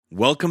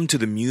Welcome to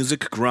the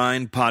Music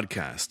Grind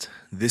Podcast.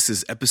 This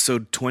is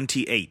episode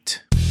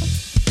 28.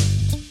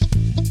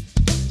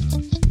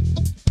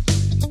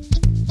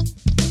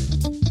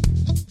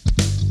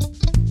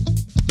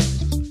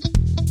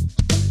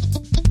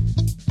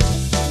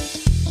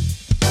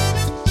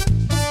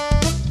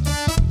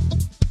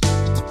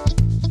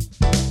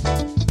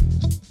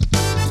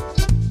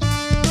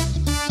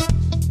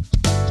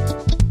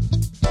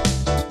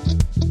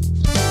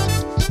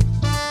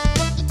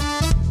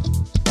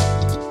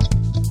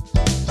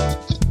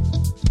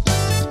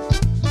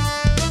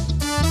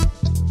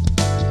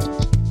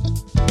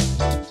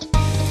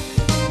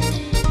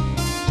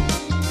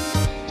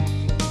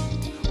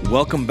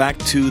 Welcome back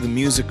to the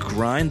Music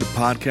Grind, the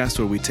podcast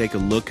where we take a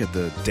look at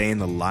the day in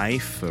the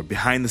life, or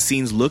behind the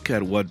scenes look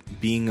at what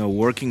being a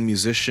working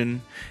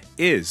musician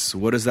is.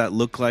 What does that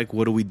look like?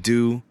 What do we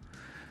do?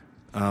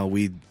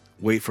 We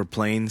wait for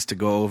planes to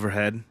go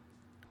overhead.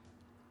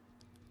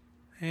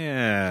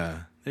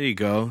 Yeah, there you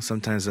go.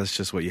 Sometimes that's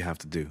just what you have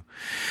to do.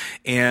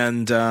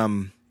 And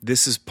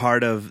this is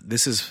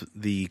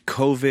the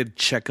COVID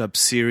Checkup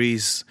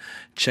series,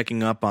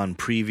 checking up on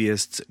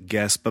previous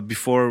guests. But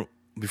before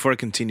I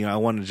continue, I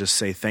want to just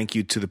say thank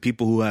you to the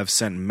people who have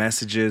sent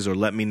messages or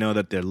let me know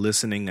that they're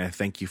listening. I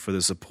thank you for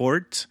the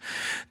support.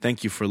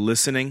 Thank you for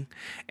listening.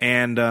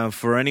 And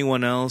for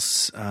anyone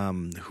else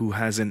who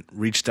hasn't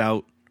reached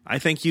out, I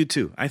thank you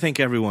too. I thank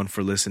everyone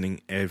for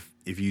listening. If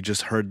you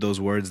just heard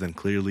those words, then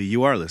clearly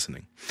you are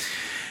listening.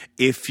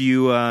 If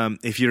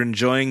you're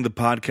enjoying the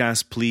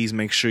podcast, please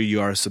make sure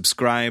you are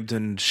subscribed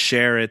and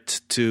share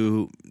it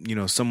to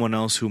someone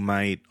else who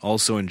might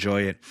also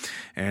enjoy it,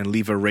 and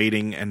leave a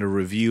rating and a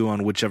review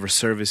on whichever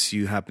service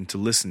you happen to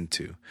listen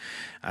to.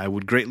 I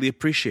would greatly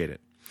appreciate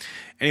it.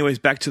 Anyways,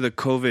 back to the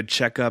COVID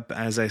checkup.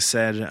 As I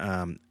said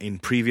in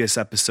previous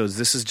episodes,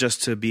 this is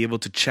just to be able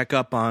to check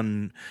up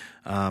on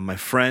my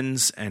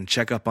friends and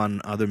check up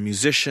on other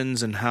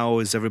musicians and how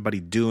is everybody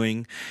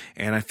doing.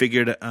 And I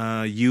figured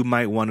you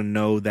might want to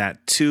know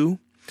that too.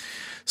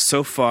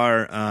 So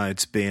far,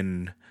 it's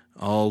been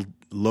all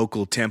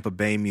local Tampa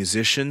Bay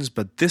musicians,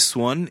 but this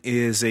one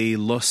is a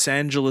Los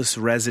Angeles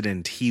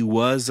resident. He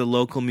was a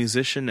local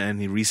musician and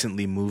he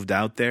recently moved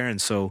out there,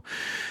 and so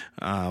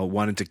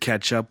wanted to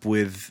catch up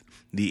with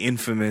the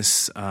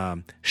infamous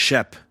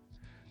Shep,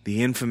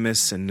 the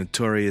infamous and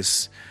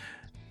notorious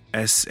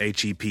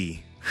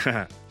SHEP.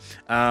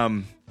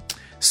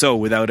 So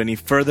without any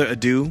further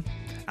ado,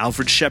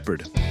 Alfred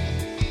Sheppard.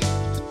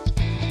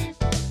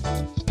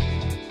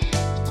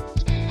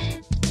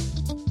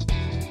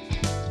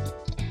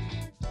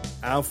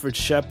 Alfred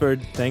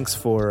Sheppard, thanks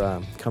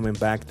for coming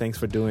back. Thanks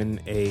for doing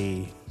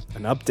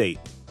an update.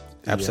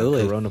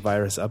 Absolutely.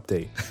 Coronavirus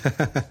update.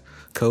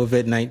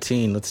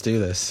 COVID-19. Let's do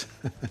this.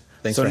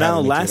 Thanks so for now,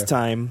 having me, last Tito.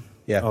 time,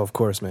 yeah. Oh, of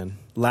course, man.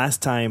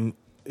 Last time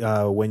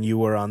when you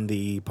were on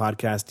the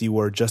podcast, you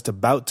were just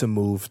about to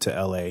move to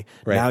LA.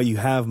 Right. Now you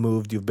have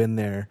moved. You've been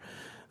there,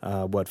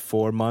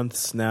 4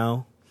 months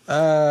now?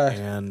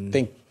 And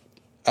think,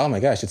 oh my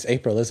gosh, it's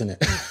April, isn't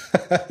it?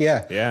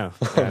 Yeah. Yeah.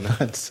 4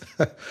 months.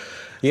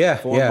 Yeah.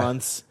 4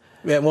 months.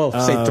 Yeah, well,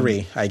 say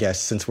 3, I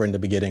guess, since we're in the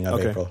beginning of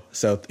okay. April.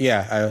 So,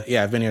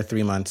 I've been here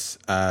 3 months.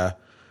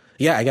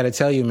 I got to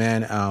tell you,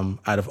 man,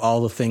 out of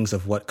all the things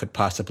of what could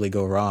possibly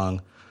go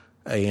wrong,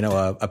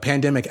 a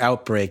pandemic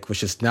outbreak was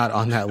just not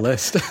on that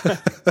list.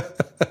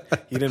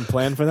 You didn't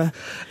plan for that?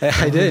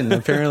 I didn't,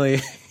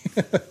 apparently.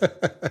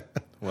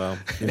 Well,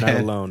 you're not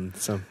alone.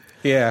 So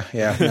yeah.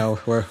 No,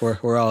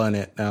 we're all in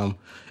it.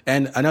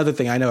 And another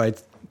thing, I know I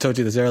told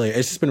you this earlier,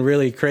 it's just been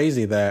really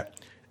crazy that,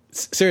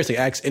 seriously,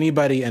 ask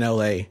anybody in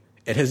LA,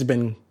 it has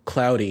been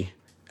cloudy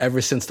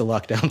ever since the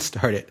lockdown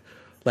started.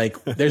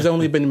 Like, there's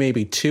only been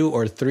maybe 2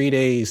 or 3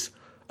 days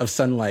of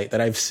sunlight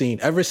that I've seen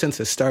ever since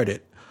it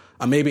started.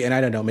 Maybe, and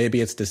I don't know,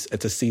 maybe it's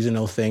a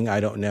seasonal thing.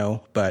 I don't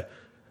know. But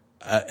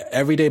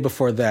every day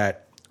before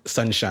that,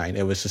 sunshine.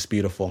 It was just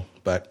beautiful.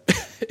 But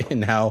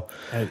now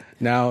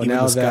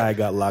the sky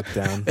got locked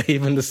down.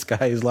 Even the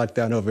sky is locked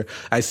down over.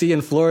 I see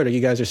in Florida,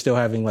 you guys are still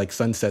having like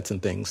sunsets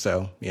and things.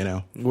 So, Yeah,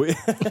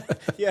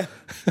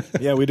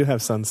 we do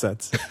have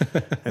sunsets.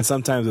 And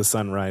sometimes a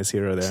sunrise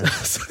here or there.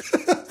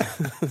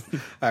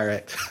 All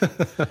right.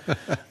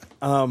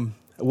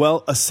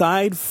 Well,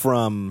 aside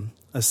from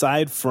the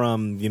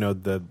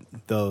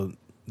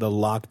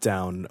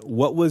lockdown,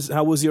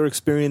 how was your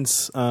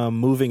experience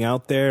moving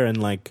out there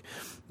and like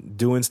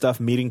doing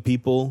stuff, meeting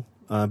people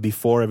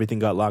before everything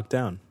got locked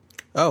down?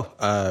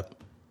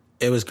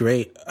 It was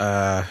great.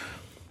 It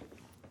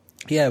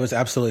was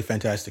absolutely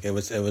fantastic. It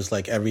was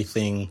like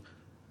everything.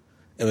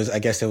 I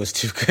guess it was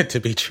too good to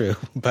be true,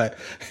 but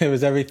it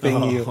was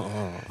everything it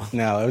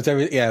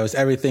was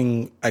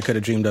everything I could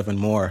have dreamed of and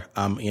more.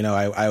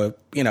 I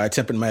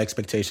tempered my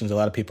expectations. A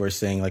lot of people are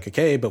saying like,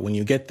 okay, but when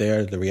you get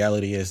there, the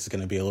reality is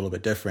going to be a little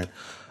bit different.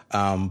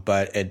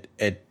 But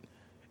it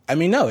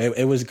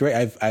was great.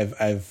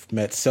 I've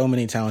met so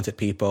many talented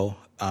people.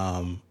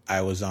 I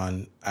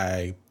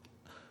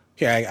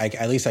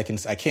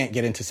can't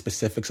get into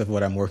specifics of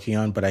what I'm working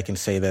on, but I can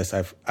say this.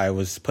 I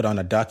was put on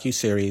a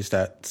docuseries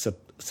that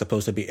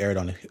supposed to be aired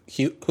on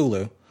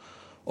Hulu,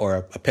 or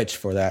a pitch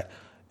for that.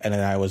 And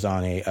then I was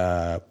on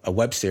a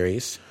web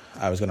series.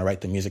 I was going to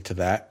write the music to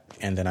that.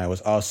 And then I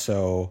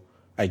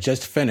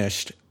just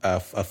finished a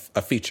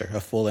feature, a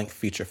full-length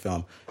feature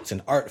film. It's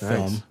an art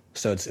film,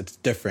 so it's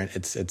different.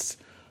 It's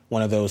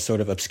one of those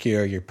sort of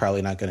obscure, you're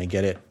probably not going to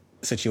get it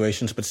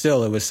situations, but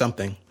still, it was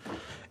something.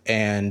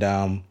 And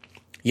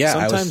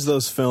sometimes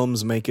those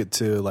films make it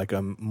to like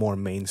a more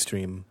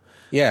mainstream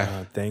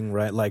thing,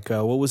 right? Like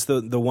what was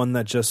the one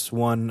that just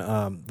won?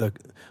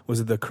 Was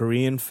it the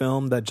Korean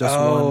film that just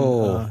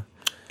won?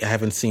 I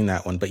haven't seen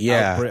that one, but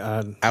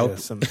yeah.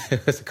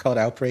 Is it called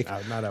Outbreak?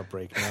 Not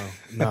Outbreak,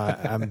 no.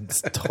 I'm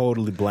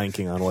totally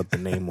blanking on what the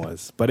name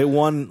was. But it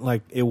won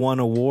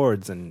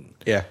awards, and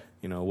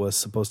was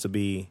supposed to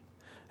be,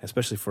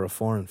 especially for a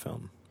foreign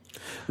film.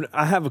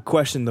 I have a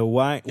question though.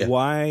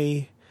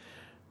 Why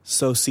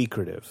so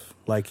secretive?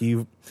 Like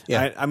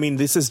I mean,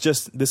 this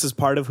is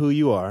part of who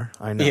you are.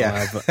 I know.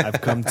 Yeah.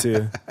 I've come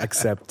to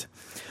accept.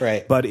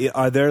 Right. But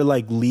are there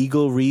like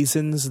legal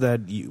reasons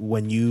that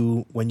when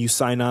you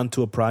sign on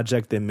to a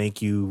project, they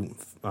make you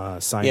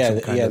sign some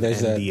kind of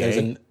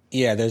NDA?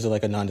 There's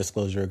like a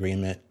non-disclosure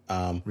agreement.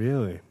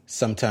 Really?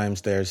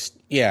 Sometimes there's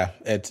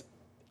it's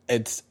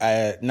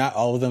not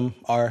all of them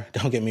are.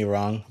 Don't get me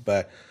wrong,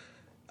 but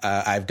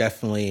I've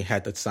definitely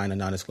had to sign a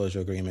non-disclosure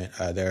agreement.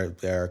 There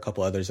are a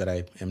couple others that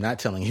I am not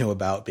telling you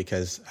about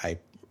because I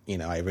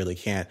really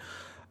can't.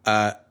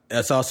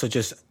 It's also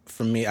just,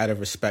 for me, out of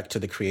respect to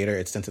the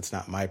creator, since it's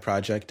not my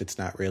project, it's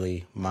not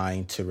really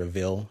mine to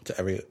reveal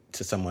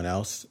to someone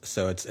else.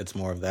 So it's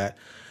more of that.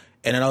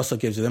 And it also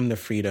gives them the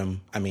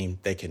freedom. I mean,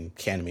 they can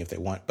can me if they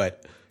want,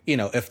 but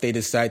if they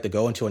decide to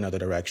go into another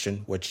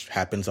direction, which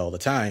happens all the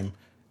time,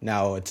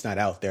 now it's not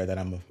out there that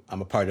I'm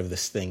a part of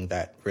this thing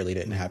that really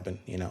didn't happen.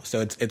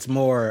 So it's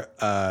more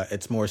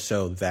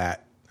so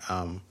that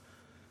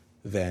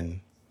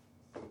than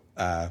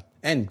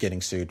and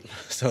getting sued.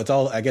 So it's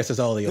all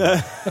the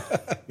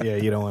above. Yeah,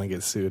 you don't want to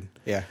get sued.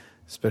 Yeah.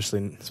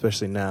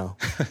 Especially now.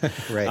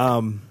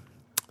 Right.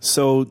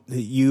 So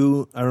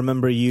I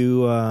remember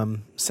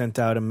you sent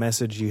out a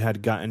message. You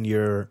had gotten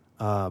your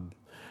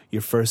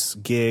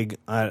first gig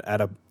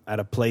at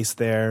a place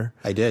there.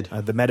 I did.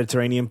 The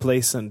Mediterranean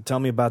place. And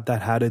tell me about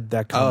that. How did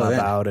that come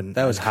about? And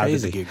that was how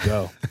crazy. Did the gig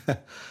go?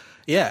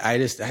 Yeah, I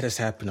just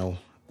happened to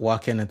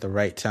walk in at the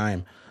right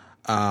time.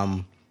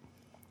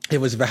 It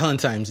was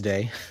Valentine's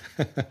Day.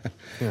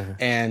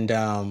 And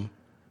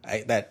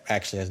that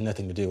actually has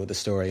nothing to do with the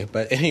story.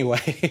 But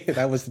anyway,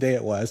 that was the day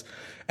it was.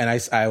 And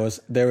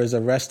there was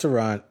a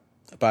restaurant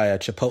by a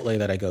Chipotle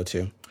that I go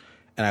to.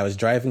 And I was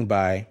driving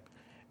by,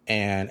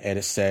 and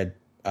it said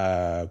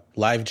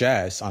live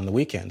jazz on the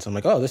weekends. I'm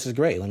like, oh, this is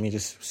great. Let me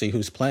just see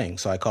who's playing.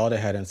 So I called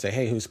ahead and say,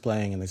 hey, who's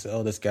playing? And they said,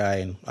 oh, this guy.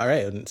 And all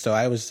right. And so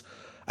I was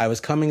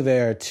coming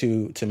there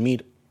to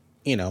meet,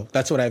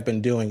 that's what I've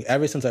been doing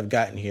ever since I've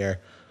gotten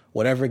here.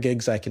 Whatever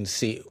gigs I can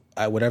see,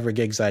 whatever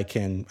gigs I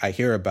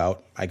hear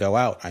about, I go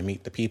out, I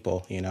meet the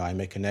people, I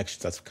make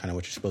connections. That's kind of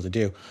what you're supposed to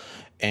do.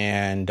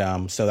 And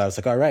so I was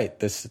like, all right,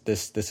 this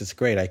is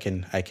great. I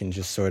can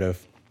just sort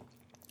of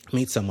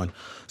meet someone.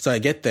 So I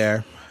get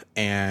there,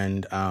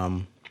 and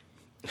all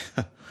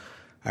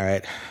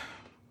right,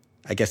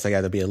 I guess I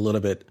got to be a little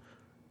bit.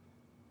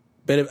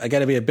 I got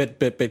to be a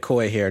bit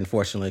coy here,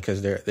 unfortunately,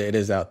 because it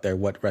is out there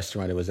what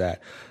restaurant it was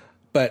at.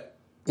 But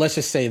let's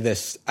just say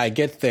this: I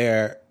get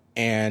there.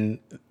 And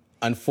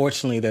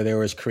unfortunately, there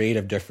was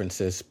creative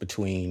differences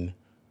between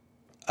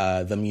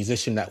the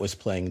musician that was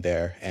playing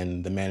there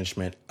and the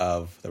management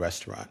of the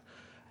restaurant.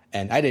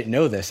 And I didn't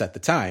know this at the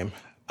time.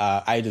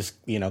 I just,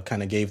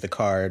 kind of gave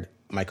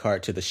my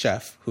card to the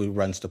chef who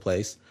runs the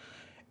place.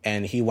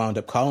 And he wound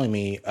up calling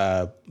me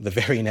the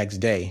very next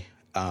day.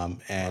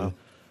 And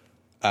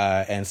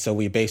so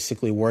we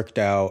basically worked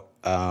out,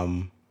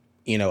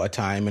 a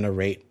time and a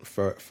rate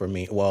for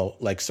me. Well,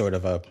 like sort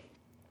of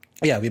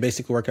we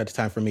basically worked out the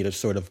time for me to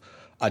sort of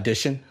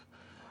audition.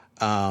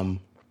 And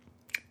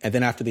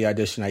then after the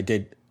audition, I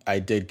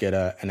did get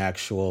an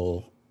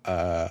actual,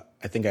 I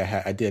think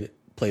I did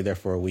play there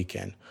for a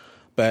weekend.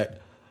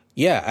 But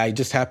yeah, I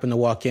just happened to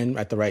walk in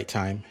at the right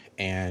time.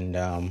 And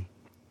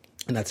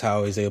that's how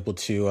I was able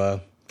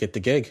to get the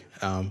gig.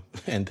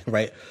 And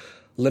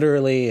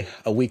literally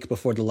a week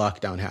before the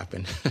lockdown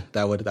happened.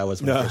 that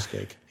was my first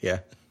gig.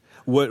 Yeah.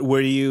 What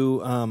were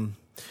you?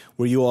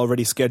 Were you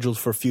already scheduled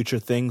for future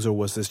things, or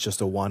was this just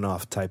a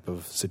one-off type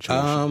of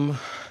situation?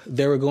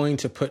 They were going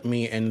to put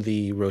me in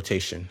the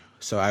rotation,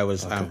 so I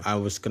was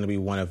going to be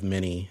one of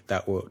many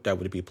that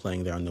would be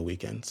playing there on the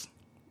weekends.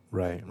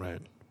 Right.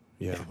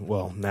 Yeah.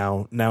 Well,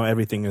 now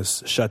everything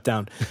is shut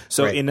down.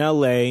 So Right. in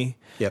LA,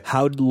 Yep.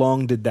 How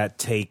long did that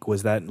take?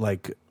 Was that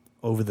like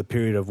over the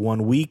period of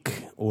 1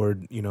 week, or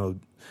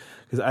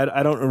because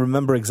I don't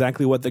remember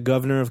exactly what the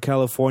governor of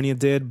California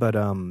did, but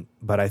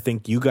I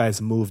think you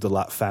guys moved a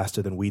lot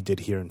faster than we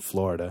did here in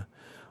Florida.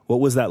 What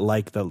was that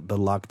like, the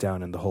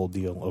lockdown and the whole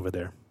deal over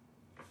there?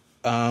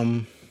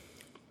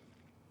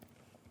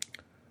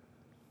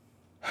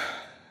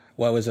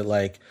 What was it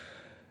like?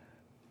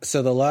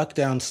 So the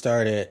lockdown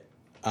started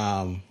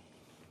I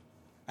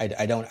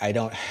don't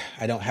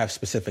have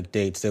specific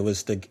dates.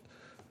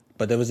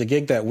 But there was a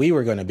gig that we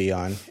were going to be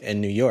on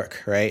in New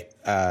York, right?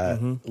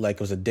 Like it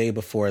was a day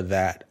before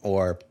that,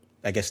 or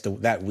I guess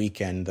that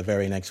weekend, the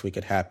very next week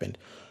it happened.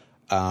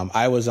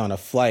 I was on a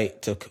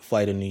flight to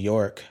fly to New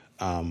York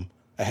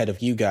ahead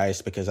of you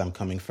guys because I'm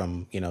coming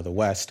from, the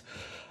West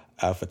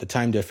with the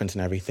time difference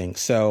and everything.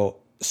 So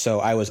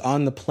I was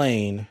on the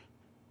plane,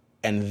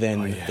 and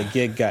then the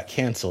gig got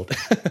canceled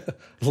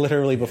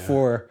literally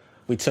before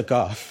we took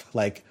off,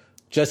 like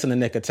just in the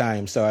nick of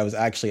time. So I was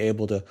actually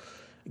able to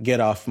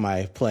get off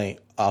my flight,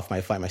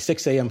 my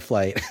 6 a.m.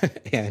 flight,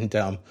 and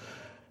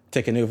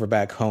take an Uber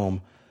back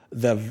home.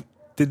 They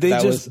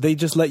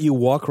just let you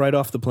walk right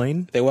off the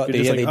plane? They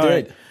did.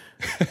 Right.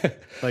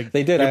 Like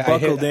they did. You're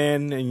buckled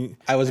in, and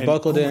I was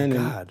buckled in.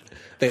 God.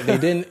 And they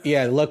didn't.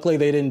 Yeah, luckily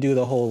they didn't do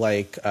the whole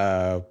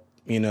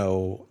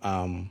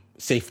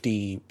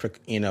safety.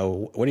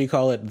 What do you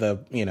call it?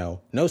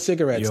 No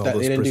cigarettes. They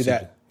didn't do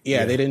that.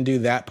 Yeah, they didn't do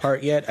that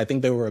part yet. I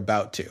think they were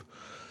about to.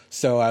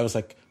 So I was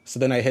like. So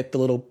then I hit the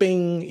little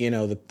bing,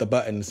 the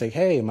button and say,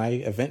 hey, my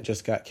event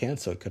just got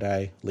canceled. Could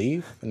I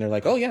leave? And they're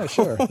like, oh, yeah,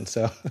 sure. And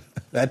so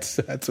that's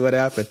what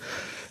happened.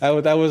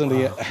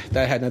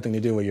 That had nothing to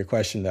do with your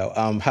question, though.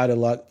 How to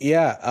luck?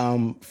 Yeah.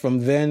 From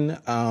then,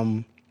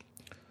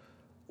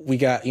 we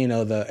got,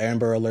 the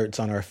Amber Alerts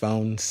on our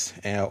phones,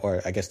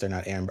 or I guess they're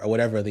not Amber, or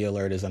whatever the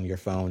alert is on your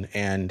phone.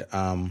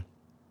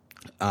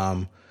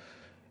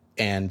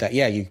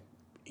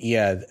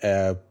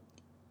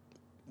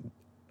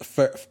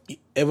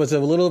 It was a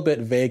little bit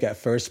vague at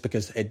first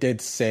because it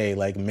did say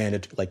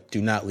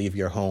do not leave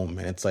your home,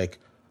 and it's like,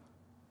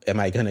 am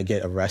I gonna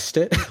get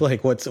arrested?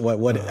 Like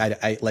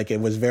it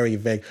was very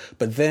vague.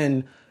 But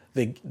then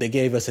they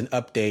gave us an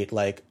update,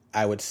 like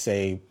I would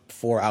say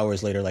 4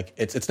 hours later, like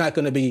it's not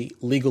going to be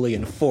legally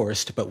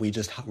enforced, but we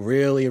just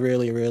really,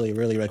 really, really,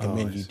 really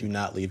recommend you do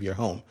not leave your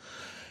home.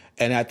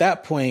 And at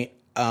that point,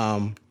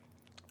 I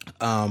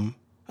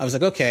was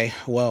like, okay,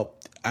 well,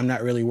 I'm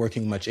not really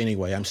working much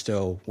anyway. I'm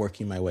still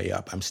working my way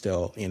up. I'm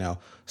still,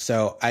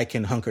 so I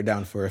can hunker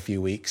down for a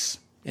few weeks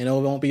and it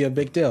won't be a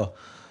big deal.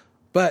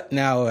 But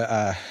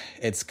now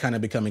it's kind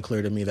of becoming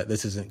clear to me that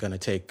this isn't going to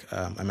take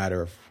a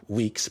matter of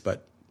weeks,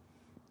 but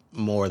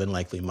more than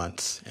likely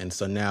months. And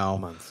so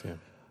now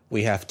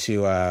we have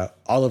to,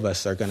 all of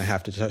us are going to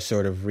have to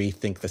sort of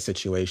rethink the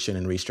situation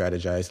and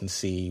re-strategize and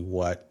see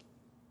what,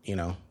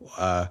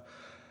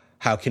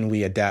 how can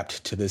we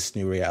adapt to this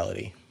new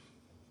reality?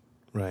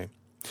 Right.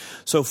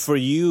 So for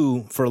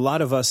you, for a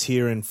lot of us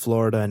here in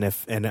Florida,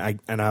 and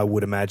I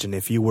would imagine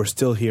if you were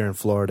still here in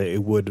Florida,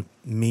 it would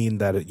mean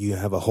that you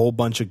have a whole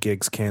bunch of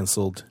gigs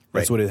canceled.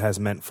 That's what it has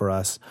meant for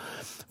us.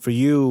 For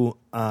you,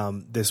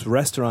 this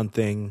restaurant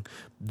thing,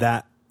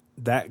 that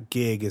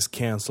gig is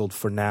canceled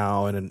for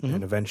now,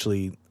 and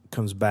eventually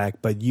comes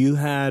back. But you've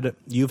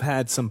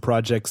had some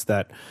projects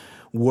that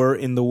were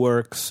in the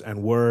works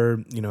and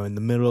were in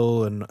the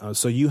middle, and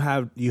so you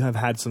have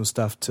had some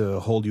stuff to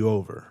hold you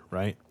over,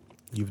 right?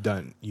 You've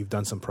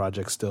done some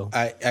projects still.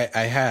 I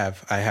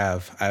have.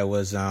 I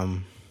was,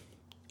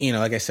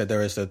 like I said,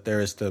 there is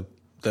the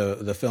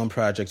film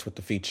projects with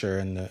the feature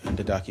and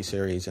the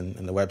docuseries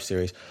and the web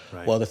series.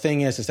 Right. Well, the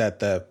thing is that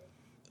the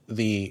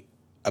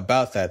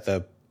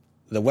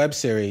web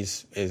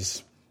series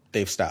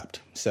they've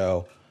stopped.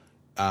 So,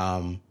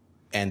 and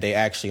they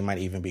actually might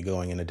even be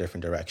going in a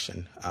different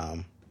direction.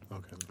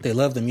 They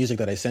love the music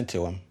that I sent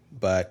to them,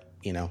 but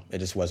it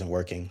just wasn't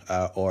working,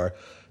 or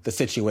the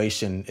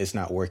situation is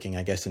not working,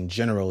 I guess, in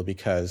general,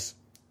 because,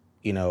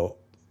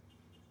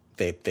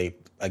 they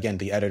again,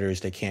 the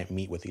editors, they can't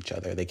meet with each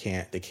other. They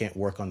can't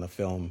work on the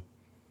film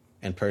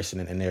in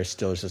person, and they're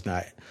still just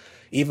not,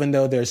 even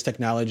though there's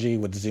technology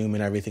with Zoom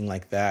and everything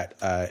like that,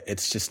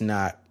 it's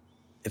not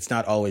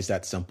always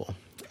that simple.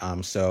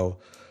 So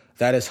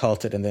that is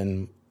halted. And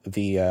then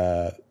the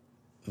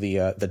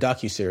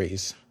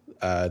docuseries,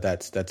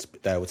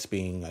 that was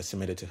being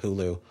submitted to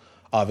Hulu.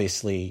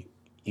 Obviously,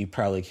 you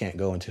probably can't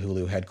go into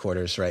Hulu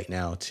headquarters right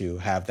now to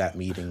have that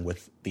meeting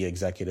with the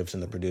executives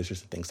and the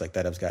producers and things like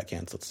that. It got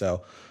canceled.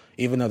 So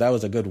even though that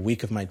was a good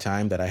week of my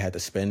time that I had to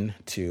spend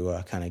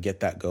to kind of get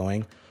that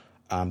going,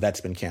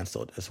 that's been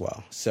canceled as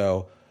well.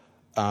 So,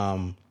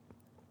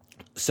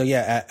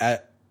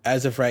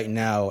 as of right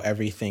now,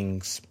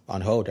 everything's on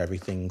hold.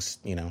 Everything's,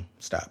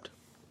 stopped.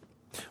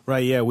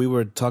 Right. Yeah. We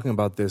were talking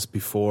about this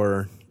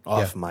before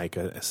off mic,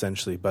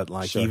 essentially, but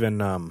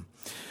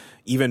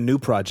even new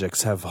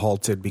projects have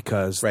halted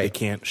because they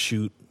can't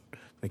shoot,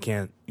 they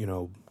can't,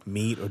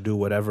 meet or do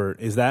whatever.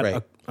 Is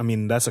that,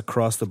 that's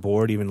across the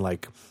board, even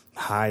like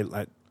high,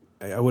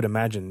 I would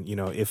imagine,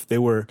 if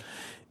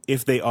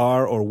they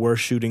are or were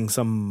shooting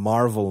some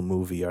Marvel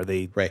movie,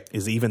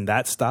 is even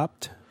that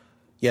stopped?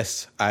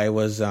 Yes, I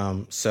was,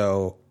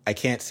 so I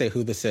can't say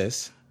who this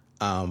is.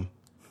 I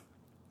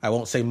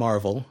won't say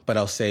Marvel, but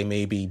I'll say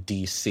maybe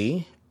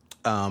DC.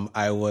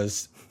 I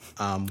was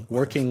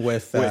working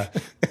with.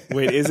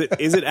 Wait, is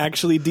it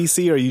actually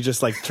DC, or are you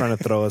just like trying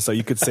to throw us? So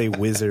you could say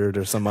Wizard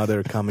or some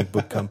other comic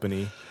book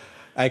company.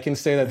 I can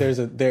say that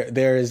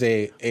there is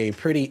a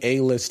pretty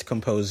A-list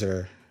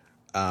composer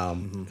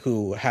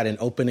who had an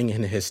opening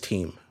in his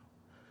team,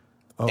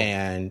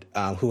 and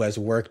who has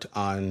worked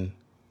on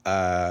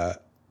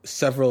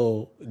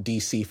several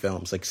DC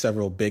films, like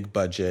several big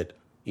budget,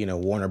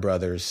 Warner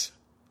Brothers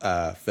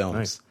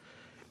films,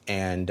 nice.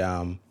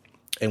 And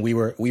we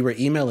were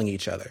emailing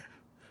each other,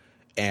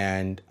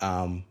 and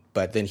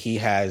but then he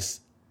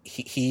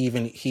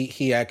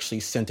actually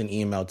sent an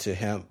email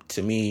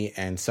to me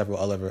and several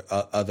other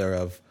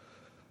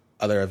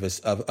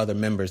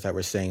members that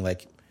were saying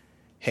like,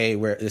 hey,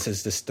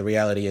 the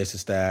reality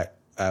is that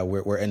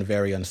we're in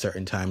very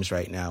uncertain times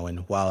right now, and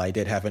while I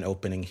did have an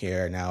opening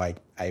here, now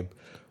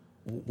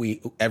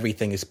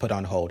everything is put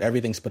on hold.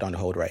 Everything's put on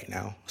hold right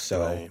now.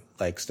 So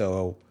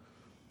so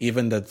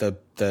even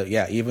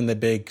the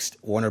big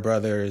Warner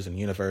Brothers and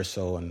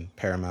Universal and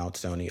Paramount,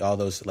 Sony, all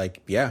those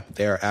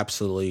they are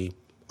absolutely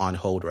on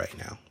hold right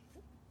now.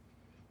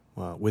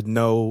 Wow, with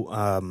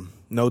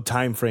no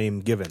time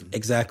frame given.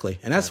 Exactly,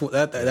 and that's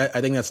that.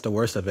 I think that's the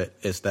worst of it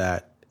is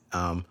that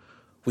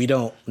we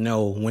don't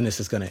know when this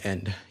is going to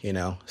end.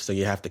 So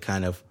you have to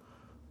kind of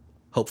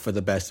hope for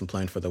the best and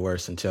plan for the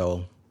worst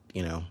until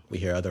we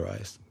hear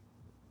otherwise.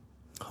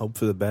 Hope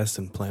for the best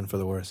and plan for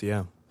the worst.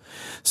 Yeah.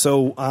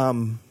 So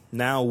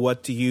now,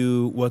 what do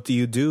you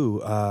do?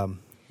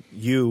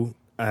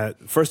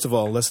 First of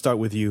all, let's start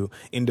with you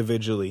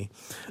individually.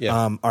 Yeah.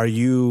 How are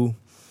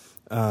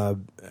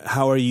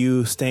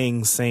you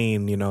staying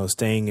sane?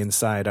 Staying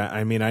inside.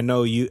 I mean, I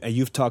know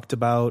you've talked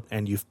about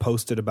and you've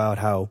posted about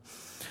how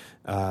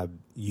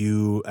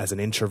you, as an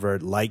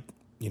introvert,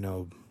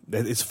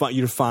 it's fine.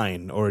 You're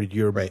fine, or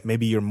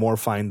maybe you're more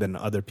fine than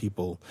other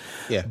people.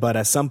 Yeah. But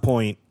at some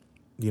point,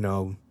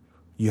 you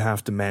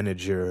have to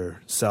manage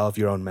yourself,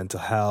 your own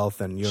mental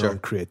health, and your own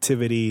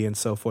creativity, and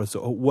so forth.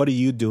 So, what are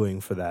you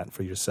doing for that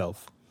for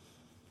yourself?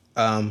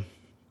 Yeah,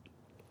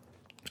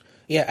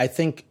 I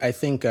think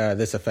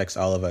this affects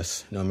all of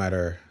us, no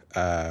matter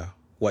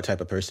what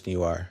type of person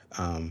you are.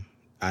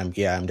 I'm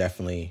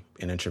definitely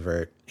an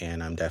introvert,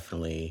 and I'm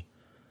definitely.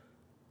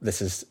 This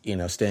is,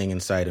 staying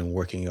inside and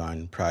working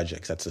on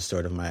projects. That's a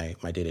sort of my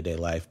day-to-day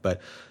life.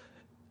 But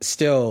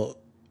still,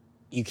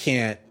 you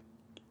can't...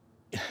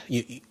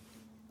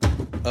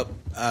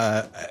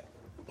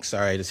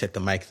 sorry, I just hit the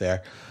mic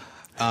there.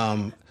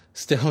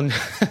 Still,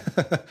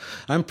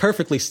 I'm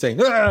perfectly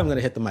staying... I'm going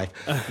to hit the mic.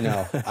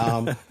 No.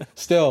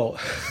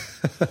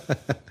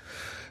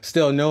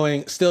 Still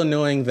knowing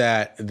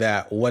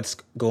that what's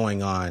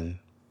going on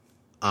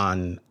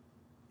in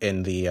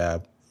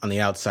the... on the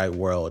outside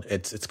world,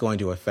 it's going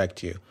to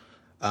affect you.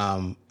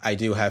 I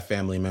do have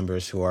family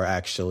members who are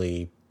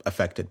actually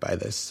affected by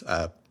this,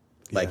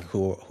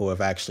 who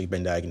have actually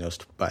been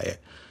diagnosed by it,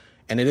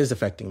 and it is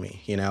affecting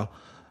me. I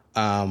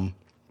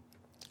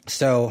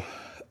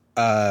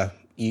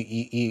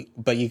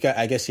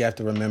guess you have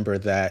to remember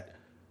that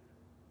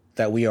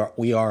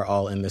we are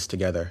all in this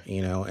together,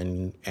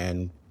 and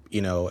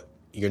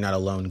you're not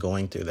alone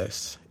going through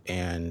this,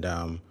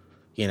 and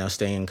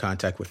staying in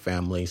contact with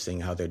family, seeing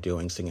how they're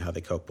doing, seeing how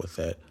they cope with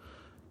it.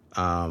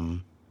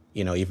 Even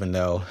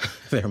though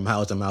they're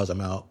miles and miles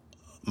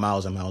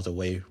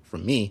away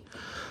from me,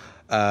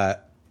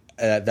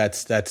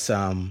 that's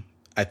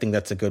I think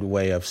that's a good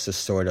way of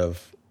just sort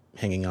of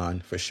hanging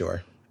on for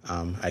sure.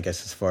 I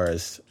guess as far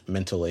as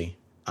mentally,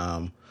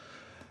 I'm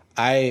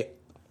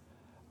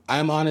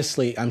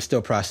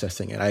still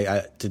processing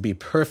it. To be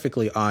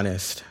perfectly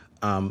honest,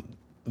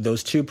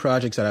 those two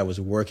projects that I was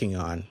working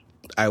on,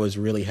 I was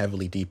really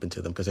heavily deep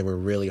into them because they were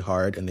really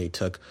hard, and they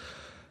took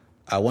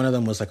one of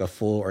them was like a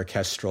full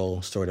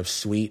orchestral sort of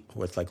suite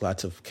with like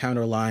lots of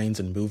counter lines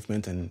and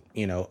movement and,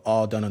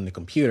 all done on the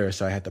computer.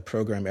 So I had to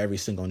program every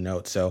single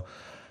note. So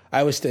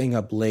I was staying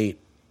up late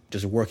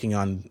just working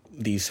on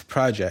these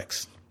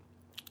projects.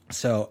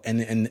 So in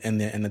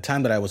the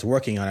time that I was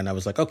working on it, I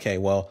was like, okay,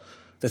 well,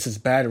 this is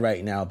bad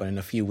right now, but in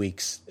a few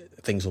weeks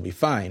things will be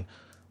fine.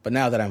 But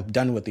now that I'm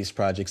done with these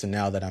projects, and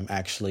now that I'm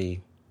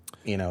actually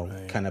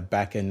kind of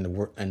back in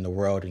the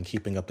world and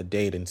keeping up to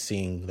date and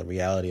seeing the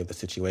reality of the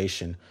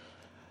situation,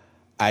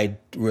 I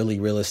really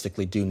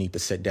realistically do need to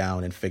sit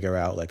down and figure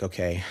out like,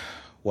 okay,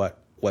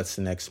 what's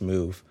the next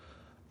move?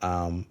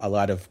 A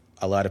lot of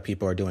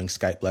people are doing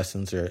Skype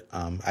lessons, or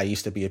I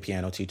used to be a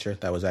piano teacher.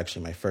 That was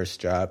actually my first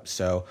job.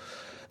 So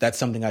that's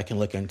something I can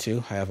look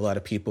into. I have a lot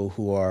of people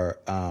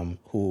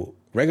who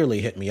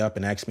regularly hit me up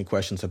and ask me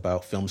questions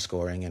about film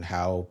scoring and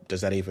how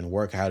does that even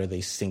work? How do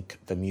they sync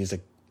the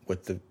music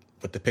with the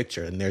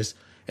picture? And there's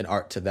an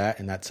art to that,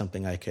 and that's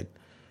something I could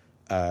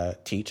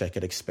teach. I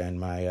could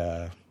expand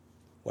my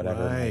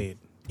my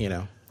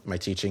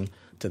teaching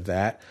to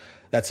that.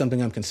 That's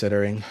something I'm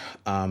considering.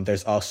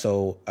 There's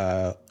also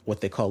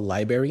what they call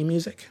library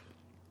music,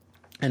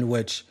 in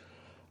which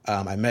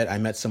I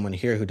met someone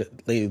here who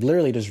they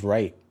literally just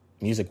write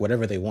music,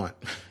 whatever they want,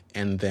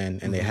 and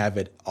they have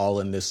it all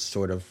in this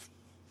sort of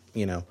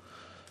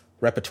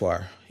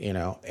repertoire,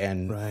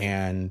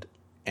 and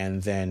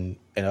then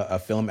a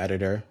film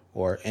editor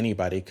or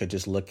anybody could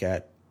just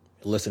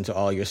listen to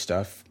all your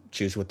stuff,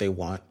 choose what they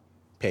want,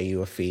 pay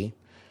you a fee,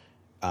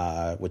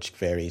 which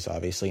varies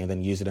obviously, and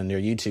then use it in their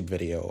YouTube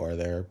video or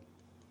their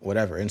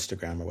whatever,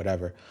 Instagram or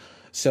whatever.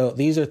 So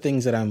these are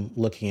things that I'm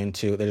looking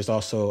into. There's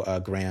also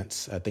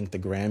grants. I think the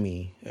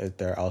Grammy,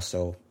 they're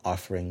also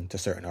offering to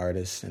certain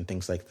artists and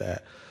things like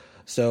that.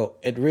 So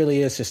it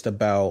really is just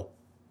about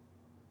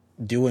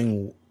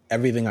doing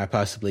everything I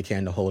possibly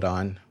can to hold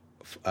on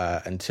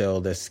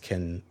until this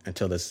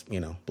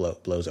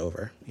blows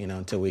over.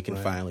 Until we can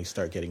finally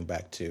start getting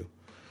back to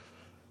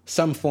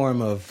some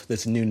form of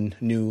this new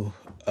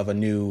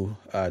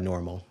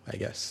normal, I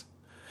guess.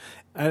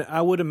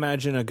 I would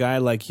imagine a guy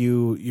like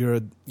you,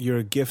 you're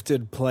a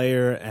gifted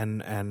player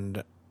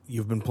and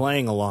you've been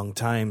playing a long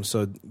time.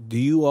 So do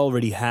you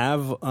already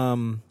have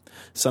some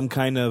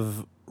kind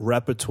of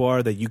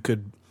repertoire that you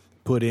could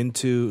put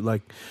into,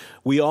 like,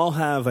 we all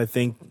have, I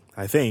think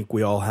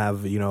we all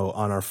have,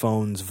 on our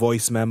phones,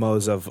 voice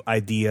memos of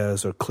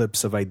ideas or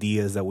clips of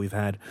ideas that we've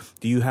had.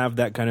 Do you have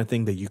that kind of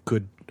thing that you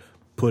could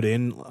put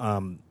in,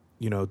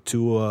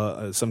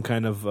 to some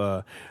kind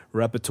of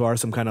repertoire,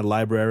 some kind of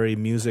library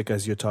music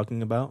as you're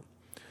talking about?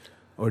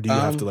 Or do you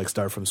have to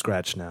start from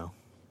scratch now?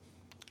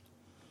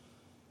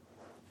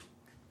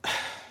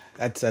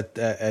 It's not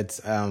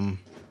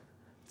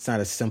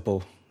a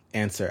simple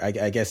answer.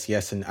 I guess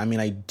yes, and I mean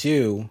I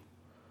do,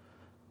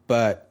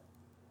 but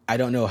I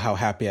don't know how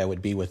happy I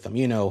would be with them.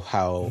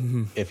 How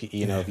if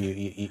if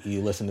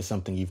you listen to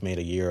something you've made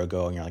a year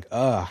ago and you're like,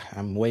 oh,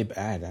 I'm way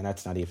bad, and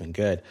that's not even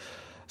good.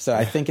 So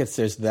I think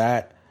there's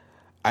that.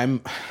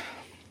 And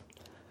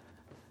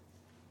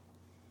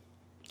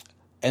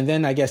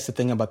then I guess the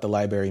thing about the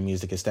library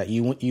music is that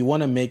you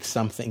want to make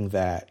something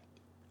that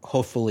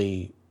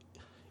hopefully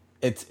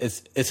it's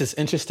this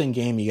interesting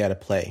game you got to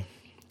play,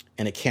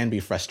 and it can be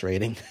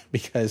frustrating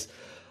because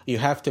you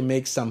have to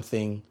make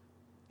something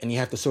and you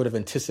have to sort of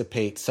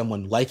anticipate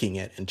someone liking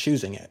it and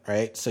choosing it,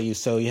 right? So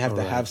you have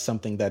to have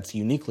something that's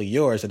uniquely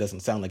yours. It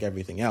doesn't sound like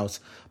everything else,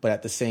 but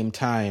at the same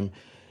time,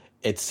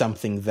 it's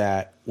something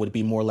that would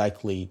be more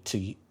likely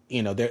to,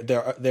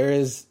 there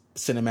is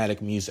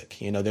cinematic music.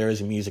 There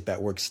is music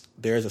that works.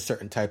 There is a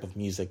certain type of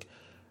music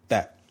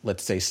that,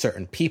 let's say,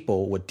 certain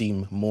people would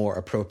deem more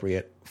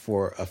appropriate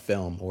for a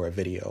film or a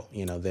video,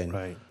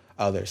 than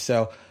others.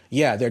 So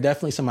yeah, there are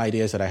definitely some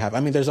ideas that I have. I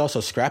mean, there's also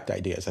scrapped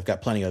ideas. I've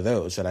got plenty of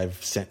those that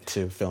I've sent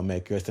to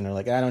filmmakers, and they're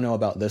like, I don't know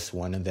about this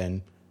one, and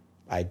then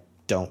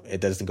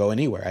it doesn't go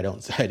anywhere. No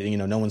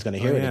one's going to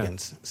hear it again.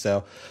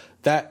 So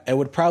that it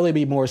would probably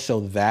be more so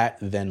that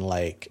than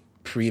like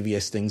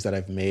previous things that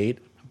I've made,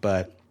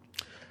 but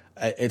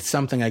it's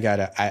something I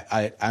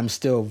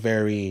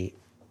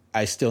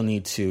still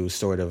need to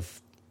sort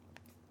of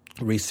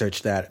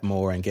research that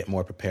more and get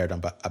more prepared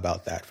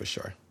about that for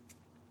sure.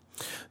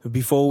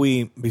 Before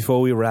we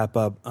wrap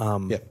up,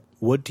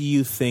 what do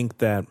you think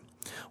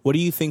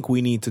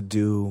we need to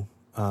do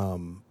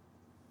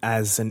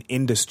as an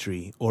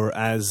industry or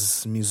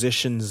as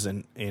musicians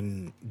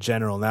in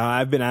general? Now,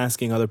 I've been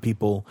asking other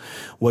people,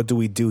 what do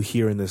we do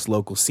here in this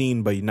local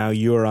scene? But now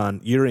you're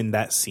in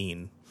that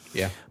scene.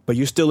 Yeah. But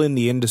you're still in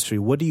the industry.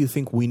 What do you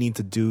think we need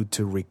to do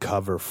to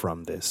recover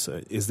from this?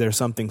 Is there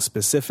something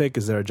specific?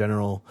 Is there a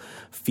general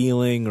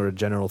feeling or a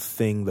general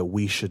thing that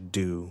we should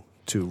do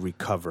to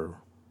recover?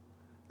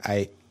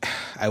 I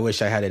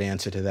wish I had an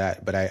answer to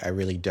that, but I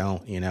really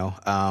don't,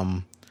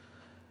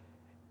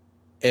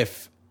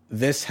 If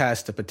this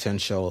has the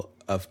potential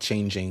of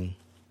changing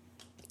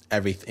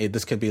everything,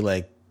 this could be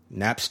like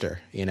Napster,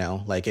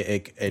 like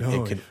it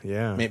could,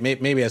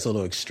 maybe that's a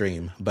little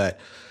extreme, but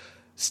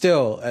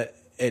still,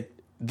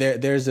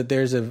 there's a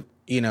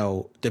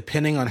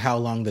depending on how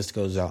long this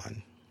goes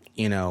on,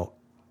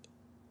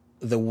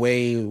 the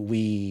way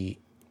we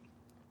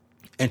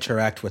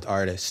interact with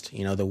artists,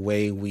 the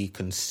way we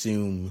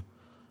consume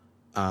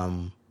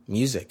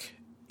music,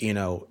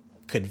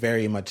 could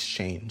very much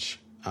change.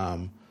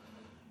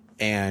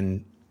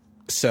 And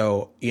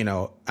so,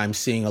 I'm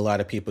seeing a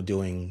lot of people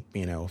doing,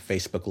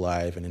 Facebook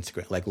Live and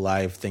Instagram, like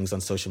live things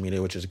on social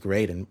media, which is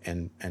great.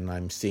 And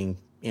I'm seeing,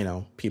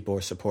 people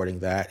are supporting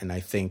that. And I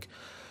think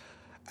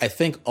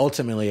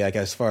ultimately, I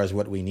guess, as far as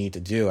what we need to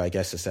do, I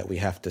guess, is that we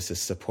have to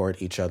support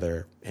each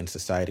other in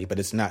society. But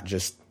it's not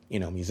just,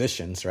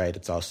 musicians, right?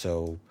 It's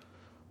also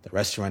the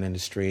restaurant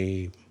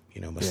industry,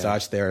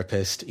 massage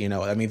therapist,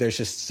 I mean, there's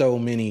just so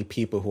many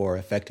people who are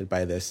affected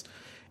by this.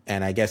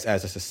 And I guess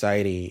as a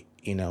society,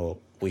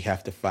 we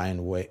have to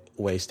find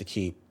ways to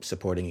keep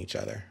supporting each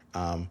other.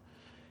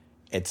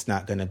 It's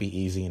not going to be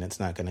easy and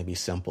it's not going to be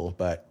simple,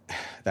 but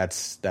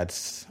that's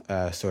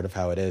sort of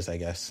how it is, I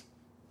guess.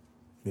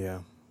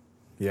 Yeah,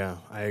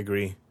 I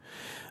agree.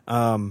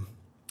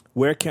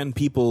 Where can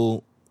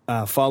people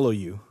follow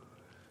you?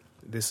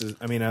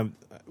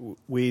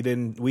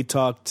 We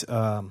talked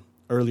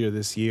earlier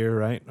this year,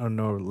 right? Or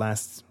no,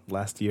 last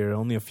year,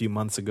 only a few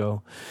months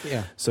ago.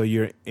 Yeah. So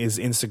is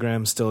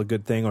Instagram still a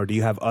good thing, or do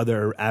you have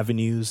other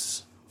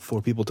avenues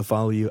for people to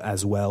follow you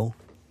as well?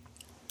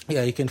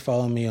 Yeah, you can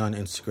follow me on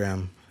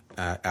Instagram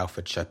at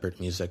Alfred Sheppard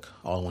Music,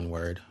 all one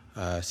word.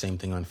 Same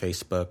thing on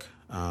Facebook.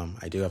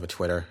 I do have a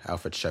Twitter,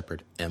 Alfred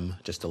Sheppard M,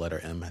 just the letter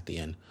M at the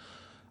end.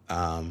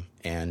 I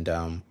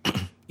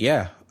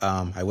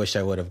wish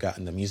I would have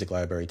gotten the music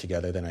library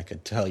together. Then I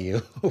could tell you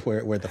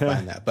where to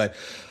find that. But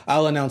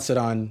I'll announce it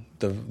on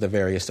the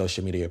various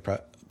social media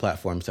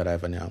platforms that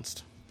I've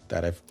announced.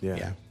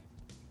 Yeah.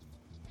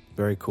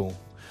 Very cool.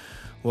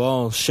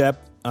 Well,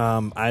 Shep,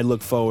 I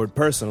look forward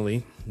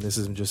personally. This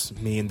isn't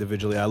just me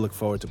individually. I look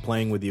forward to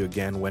playing with you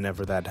again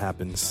whenever that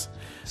happens.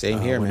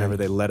 Same here, whenever man.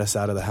 they let us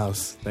out of the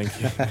house. Thank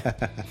you.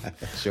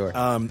 Sure.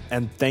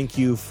 And thank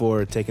you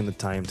for taking the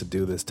time to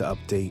do this, to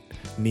update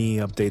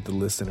the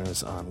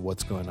listeners on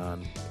what's going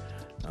on.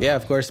 Yeah,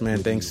 of course,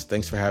 man.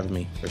 Thanks for having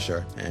me, for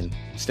sure. And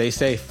stay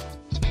safe.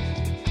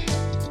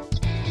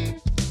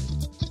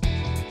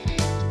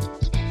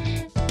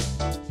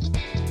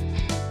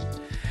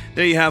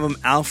 There you have him,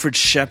 Alfred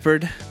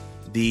Sheppard,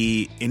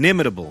 the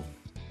inimitable.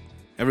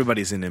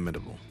 Everybody's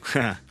inimitable.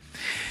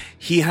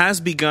 He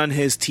has begun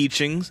his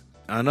teachings.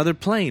 Another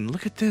plane.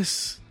 Look at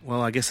this.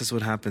 Well, I guess that's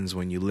what happens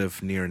when you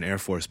live near an Air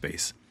Force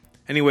base.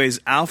 Anyways,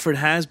 Alfred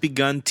has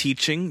begun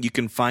teaching. You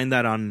can find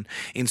that on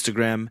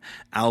Instagram,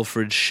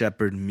 Alfred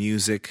Sheppard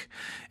Music.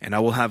 And I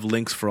will have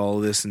links for all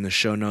of this in the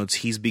show notes.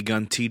 He's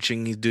begun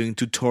teaching. He's doing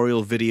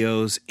tutorial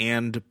videos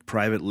and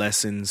private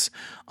lessons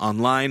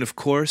online, of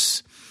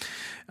course.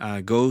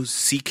 Go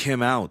seek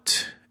him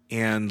out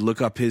and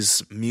look up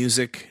his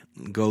music.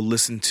 Go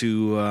listen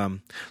to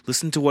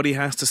what he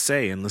has to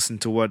say and listen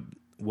to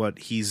what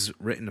he's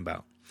written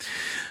about.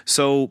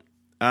 So,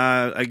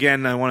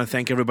 again, I want to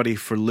thank everybody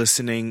for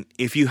listening.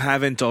 If you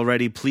haven't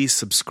already, please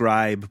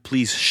subscribe.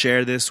 Please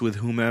share this with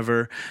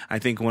whomever. I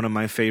think one of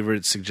my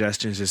favorite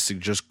suggestions is to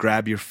just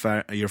grab your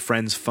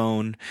friend's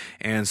phone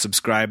and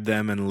subscribe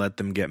them and let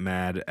them get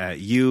mad at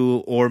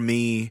you or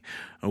me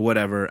or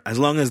whatever. As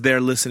long as they're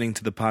listening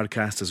to the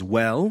podcast as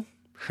well,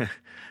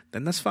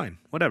 then that's fine.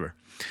 Whatever.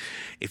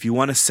 If you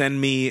want to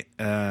send me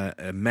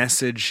a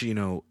message,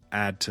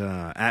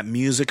 at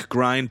Music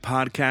Grind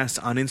Podcast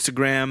on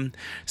Instagram,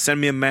 send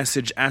me a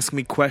message, ask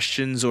me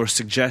questions or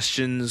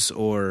suggestions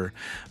or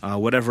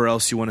whatever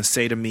else you want to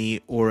say to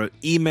me, or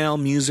email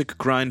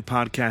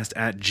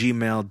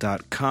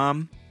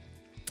musicgrindpodcast@gmail.com.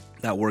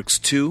 That works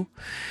too.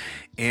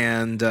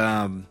 And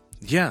there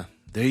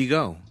you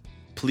go.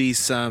 Please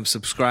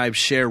subscribe,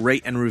 share,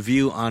 rate, and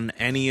review on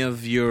any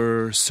of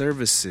your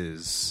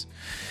services.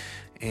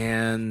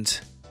 And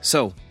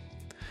so,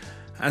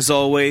 as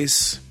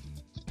always,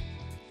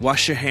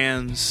 wash your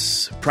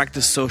hands,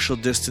 practice social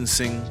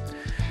distancing,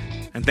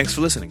 and thanks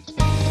for listening.